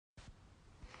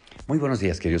Muy buenos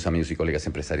días, queridos amigos y colegas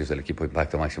empresarios del equipo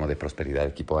Impacto Máximo de Prosperidad,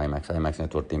 equipo IMAX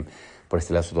Network Team. Por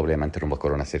este lado, su doble amante rumbo a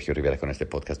Corona, Sergio Rivera, con este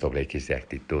podcast doble X de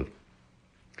actitud.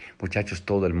 Muchachos,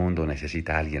 todo el mundo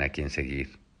necesita a alguien a quien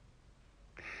seguir.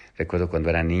 Recuerdo cuando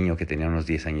era niño, que tenía unos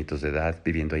 10 añitos de edad,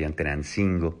 viviendo allá en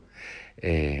Tenancingo.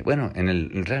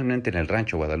 Realmente en el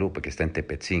rancho Guadalupe, que está en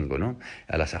Tepetzingo, ¿no?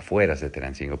 A las afueras de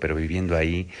Tenancingo, pero viviendo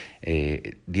ahí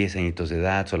 10 añitos de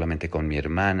edad, solamente con mi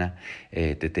hermana,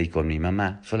 Tete, y con mi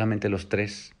mamá, solamente los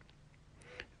tres.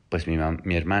 Pues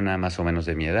mi hermana más o menos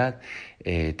de mi edad,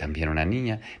 también una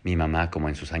niña, mi mamá como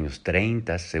en sus años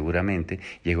 30 seguramente,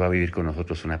 llegó a vivir con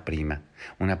nosotros una prima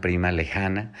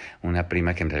lejana, una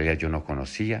prima que en realidad yo no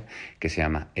conocía, que se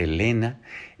llama Elena,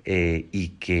 y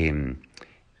que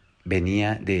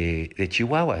venía de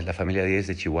Chihuahua, la familia de ella es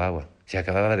de Chihuahua. Se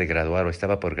acababa de graduar o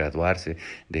estaba por graduarse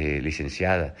de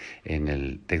licenciada en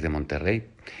el TEC de Monterrey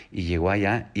y llegó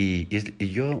allá y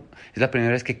yo es la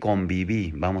primera vez que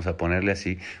conviví, vamos a ponerle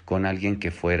así, con alguien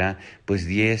que fuera pues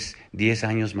 10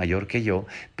 años mayor que yo,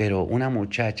 pero una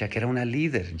muchacha que era una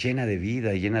líder, llena de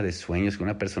vida, llena de sueños, con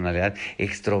una personalidad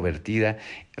extrovertida,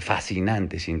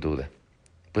 fascinante sin duda.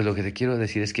 Pues lo que te quiero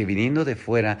decir es que viniendo de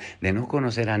fuera, de no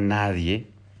conocer a nadie,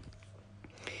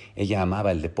 ella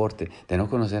amaba el deporte, de no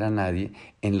conocer a nadie,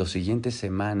 en las siguientes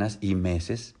semanas y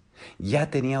meses ya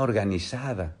tenía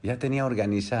organizada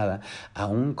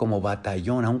aún como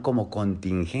batallón, aún como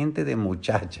contingente de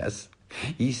muchachas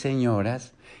y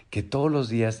señoras que todos los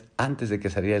días antes de que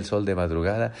saliera el sol de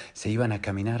madrugada se iban a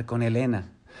caminar con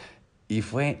Elena. Y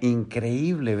fue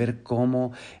increíble ver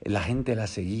cómo la gente la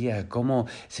seguía, cómo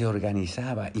se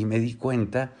organizaba, y me di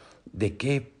cuenta de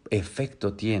qué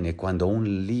efecto tiene cuando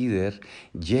un líder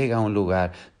llega a un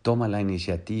lugar, toma la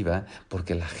iniciativa,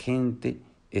 porque la gente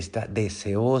está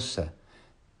deseosa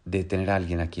de tener a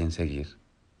alguien a quien seguir.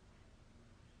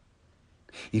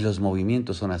 Y los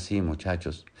movimientos son así,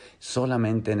 muchachos.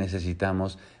 Solamente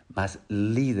necesitamos más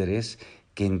líderes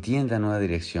que entiendan una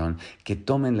dirección, que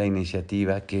tomen la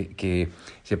iniciativa, que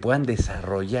se puedan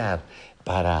desarrollar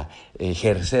para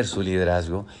ejercer su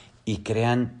liderazgo y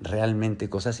crean realmente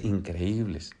cosas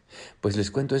increíbles. Pues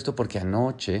les cuento esto porque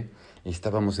anoche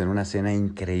estábamos en una cena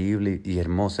increíble y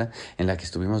hermosa en la que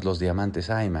estuvimos los diamantes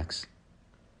IMAX.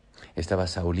 Estaba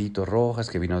Saulito Rojas,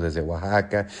 que vino desde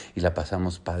Oaxaca, y la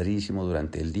pasamos padrísimo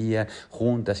durante el día,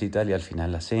 juntas y tal, y al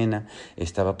final la cena.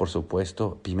 Estaba, por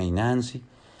supuesto, Pime y Nancy,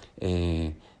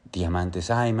 Diamantes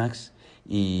IMAX,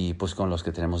 y pues con los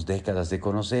que tenemos décadas de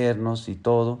conocernos y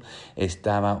todo.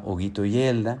 Estaba Huguito y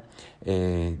Elda,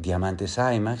 Diamantes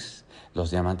IMAX, los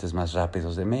diamantes más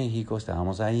rápidos de México,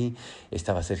 estábamos ahí.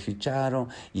 Estaba Sergio Charo,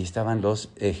 y estaban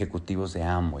los ejecutivos de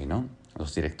Amway, ¿no?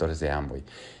 Los directores de Amway.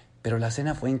 Pero la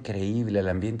cena fue increíble, el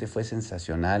ambiente fue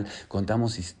sensacional,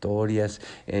 contamos historias,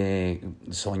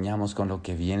 soñamos con lo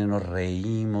que viene, nos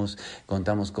reímos,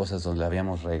 contamos cosas donde la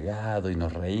habíamos regado y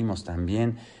nos reímos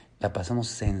también. La pasamos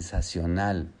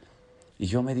sensacional. Y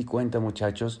yo me di cuenta,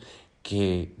 muchachos,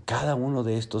 que cada uno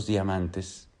de estos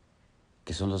diamantes,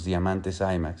 que son los diamantes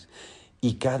IMAX,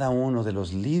 y cada uno de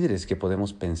los líderes que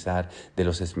podemos pensar, de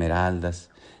los esmeraldas,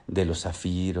 de los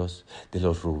zafiros, de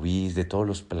los rubíes, de todos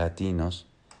los platinos,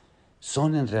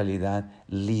 son en realidad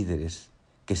líderes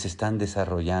que se están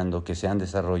desarrollando, que se han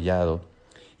desarrollado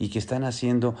y que están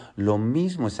haciendo lo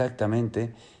mismo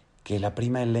exactamente que la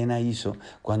prima Elena hizo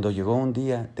cuando llegó un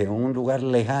día de un lugar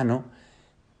lejano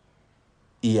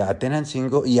y a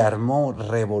Tenancingo y armó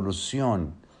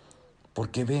revolución.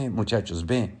 Porque ve, muchachos,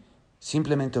 ve,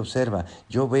 simplemente observa.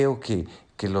 Yo veo que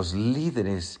los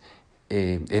líderes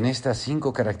en estas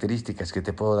 5 características que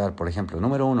te puedo dar, por ejemplo,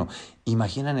 número 1,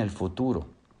 imaginan el futuro.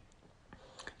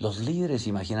 Los líderes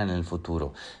imaginan el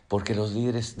futuro, porque los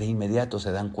líderes de inmediato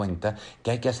se dan cuenta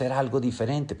que hay que hacer algo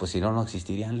diferente, pues si no, no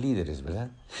existirían líderes, ¿verdad?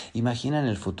 Imaginan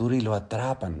el futuro y lo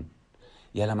atrapan.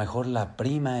 Y a lo mejor la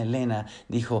prima Elena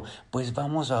dijo, pues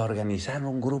vamos a organizar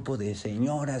un grupo de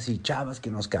señoras y chavas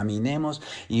que nos caminemos.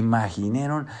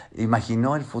 Imaginó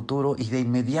el futuro y de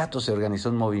inmediato se organizó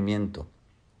un movimiento.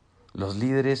 Los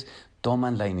líderes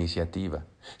toman la iniciativa.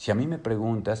 Si a mí me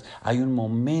preguntas, hay un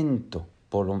momento,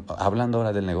 hablando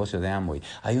ahora del negocio de Amway,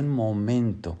 hay un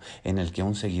momento en el que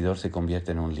un seguidor se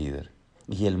convierte en un líder.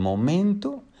 Y el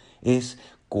momento es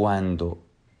cuando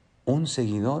un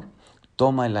seguidor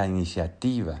toma la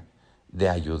iniciativa de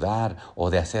ayudar o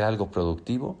de hacer algo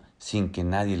productivo sin que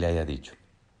nadie le haya dicho.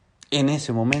 En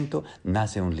ese momento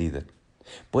nace un líder.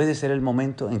 Puede ser el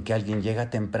momento en que alguien llega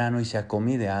temprano y se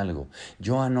acomide algo.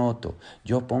 Yo anoto,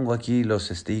 yo pongo aquí los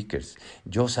stickers,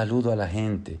 yo saludo a la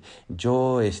gente,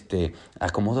 yo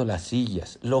acomodo las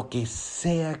sillas, lo que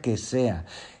sea que sea.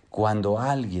 Cuando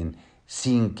alguien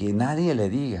sin que nadie le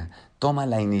diga, toma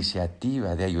la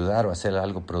iniciativa de ayudar o hacer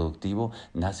algo productivo,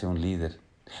 nace un líder.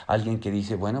 Alguien que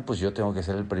dice, bueno, pues yo tengo que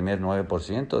ser el primer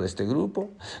 9% de este grupo,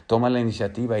 toma la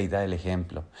iniciativa y da el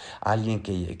ejemplo. Alguien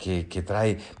que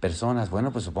trae personas,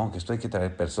 bueno, pues supongo que esto hay que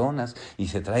traer personas y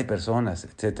se trae personas,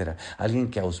 etcétera.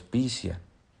 Alguien que auspicia.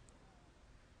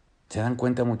 ¿Se dan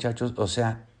cuenta, muchachos? O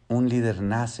sea, un líder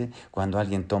nace cuando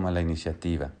alguien toma la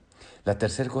iniciativa. La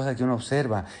tercera cosa que uno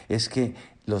observa es que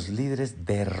los líderes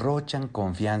derrochan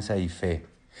confianza y fe.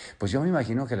 Pues yo me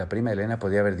imagino que la prima Elena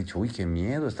podía haber dicho, uy, qué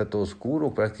miedo, está todo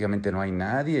oscuro, prácticamente no hay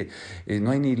nadie, no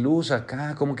hay ni luz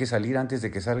acá, ¿cómo que salir antes de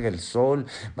que salga el sol?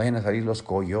 Vayan a salir los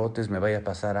coyotes, me vaya a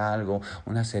pasar algo,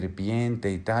 una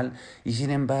serpiente y tal. Y sin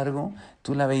embargo,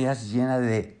 tú la veías llena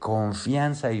de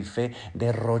confianza y fe,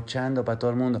 derrochando para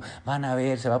todo el mundo. Van a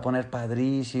ver, se va a poner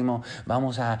padrísimo,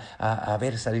 vamos a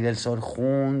ver salir el sol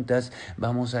juntas,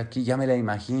 vamos aquí, ya me la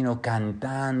imagino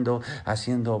cantando,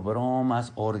 haciendo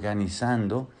bromas,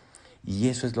 organizando. Y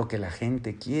eso es lo que la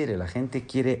gente quiere. La gente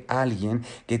quiere a alguien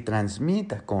que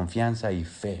transmita confianza y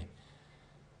fe.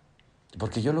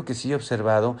 Porque yo lo que sí he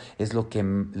observado es lo que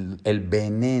el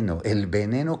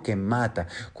veneno que mata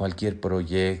cualquier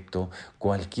proyecto,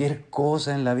 cualquier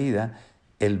cosa en la vida,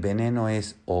 el veneno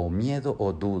es o miedo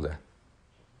o duda.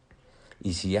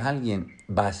 Y si alguien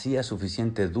vacía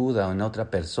suficiente duda en otra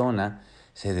persona,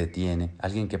 se detiene.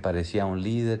 Alguien que parecía un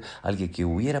líder, alguien que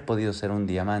hubiera podido ser un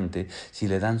diamante, si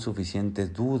le dan suficiente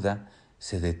duda,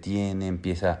 se detiene,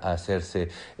 empieza a hacerse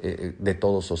de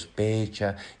todo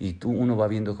sospecha y uno va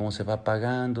viendo cómo se va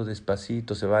apagando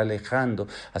despacito, se va alejando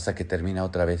hasta que termina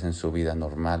otra vez en su vida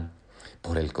normal.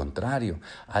 Por el contrario,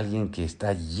 alguien que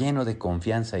está lleno de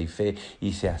confianza y fe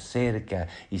y se acerca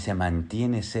y se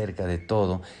mantiene cerca de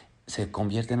todo, se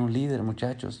convierte en un líder,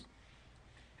 muchachos.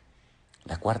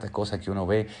 La cuarta cosa que uno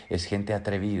ve es gente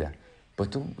atrevida. Pues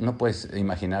tú no puedes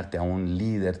imaginarte a un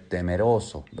líder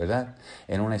temeroso, ¿verdad?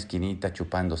 En una esquinita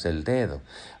chupándose el dedo.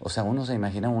 O sea, uno se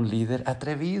imagina un líder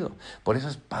atrevido. Por eso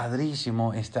es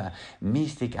padrísimo esta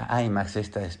mística IMAX,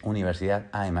 esta universidad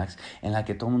IMAX, en la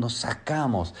que todo el mundo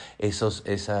sacamos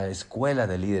esa escuela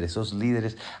de líderes, esos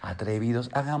líderes atrevidos.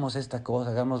 Hagamos esta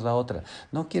cosa, hagamos la otra.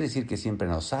 No quiere decir que siempre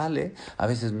nos sale, a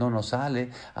veces no nos sale,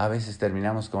 a veces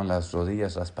terminamos con las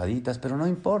rodillas raspaditas, pero no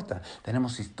importa.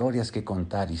 Tenemos historias que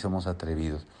contar y somos atrevidos.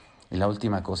 Y la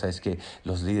última cosa es que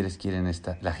los líderes quieren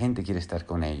estar, la gente quiere estar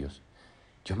con ellos.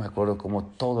 Yo me acuerdo como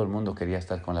todo el mundo quería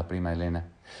estar con la prima Elena.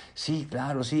 Sí,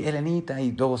 claro, sí, Elenita,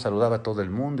 y luego saludaba a todo el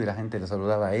mundo y la gente le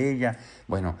saludaba a ella.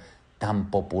 Bueno,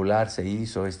 tan popular se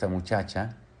hizo esta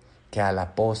muchacha que a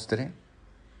la postre,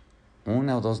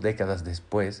 1 o 2 décadas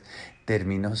después,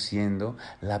 terminó siendo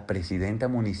la presidenta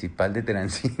municipal de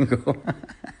Terancingo.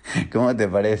 ¿Cómo te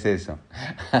parece eso?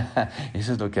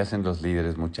 Eso es lo que hacen los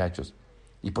líderes, muchachos.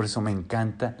 Y por eso me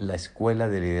encanta la escuela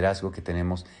de liderazgo que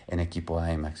tenemos en Equipo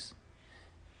IMAX.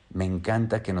 Me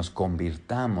encanta que nos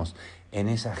convirtamos en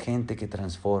esa gente que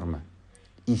transforma.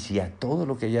 Y si a todo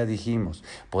lo que ya dijimos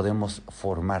podemos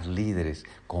formar líderes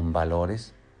con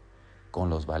valores,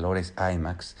 con los valores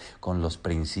IMAX, con los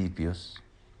principios,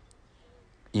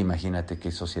 imagínate qué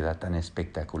sociedad tan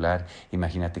espectacular,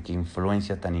 imagínate qué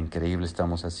influencia tan increíble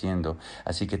estamos haciendo.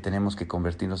 Así que tenemos que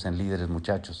convertirnos en líderes,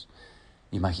 muchachos.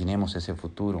 Imaginemos ese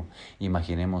futuro,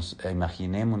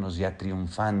 imaginémonos ya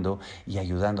triunfando y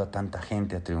ayudando a tanta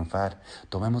gente a triunfar.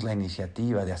 Tomemos la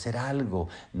iniciativa de hacer algo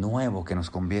nuevo que nos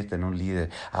convierta en un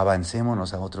líder.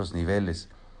 Avancémonos a otros niveles.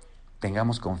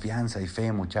 Tengamos confianza y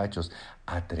fe, muchachos.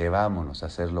 Atrevámonos a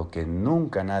hacer lo que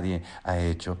nunca nadie ha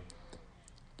hecho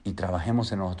y trabajemos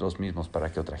en nosotros mismos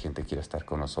para que otra gente quiera estar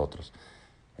con nosotros.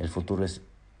 El futuro es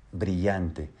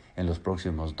brillante. En los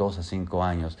próximos 2 a 5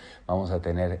 años vamos a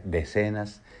tener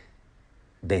decenas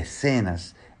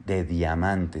de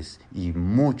diamantes y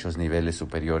muchos niveles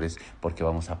superiores porque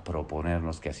vamos a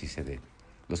proponernos que así se dé.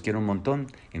 Los quiero un montón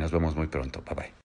y nos vemos muy pronto. Bye bye.